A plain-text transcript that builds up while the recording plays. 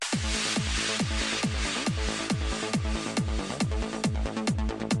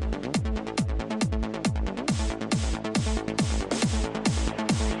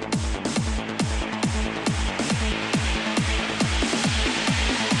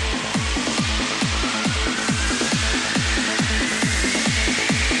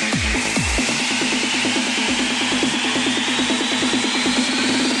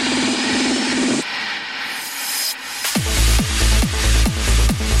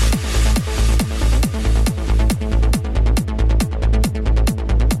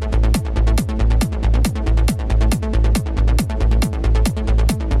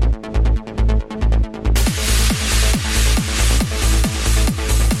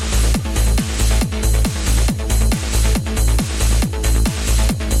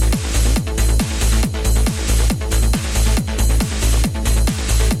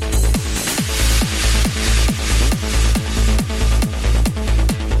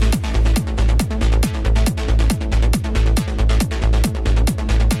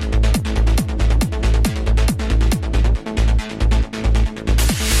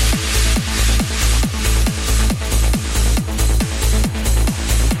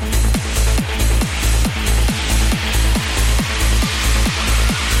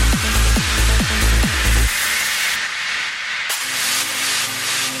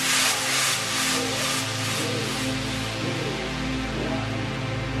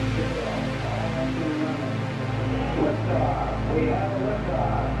We have a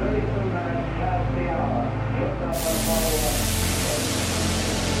liftoff, 32 minutes past the hour. Liftoff on Apollo 11.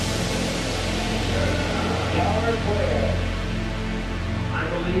 Tower clear. I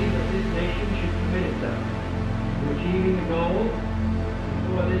believe that this nation should commit itself to achieving the goal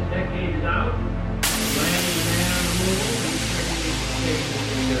before this decade is out. Landing the man on the moon and returning it to space will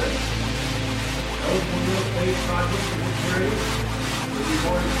be good. Those who will space projects in this period will be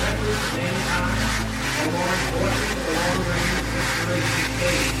more effective than time and more important to the long-range exploration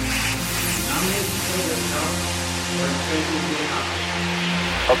stage. Nominated for this house or space will be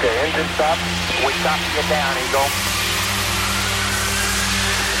enough. Okay, engine stop. We copy you down, Eagle.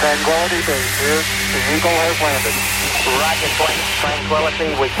 Tranquility base here. The Eagle has landed. Roger,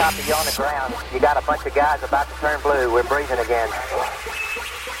 Tranquility. We copy you on the ground. You got a bunch of guys about to turn blue. We're breathing again.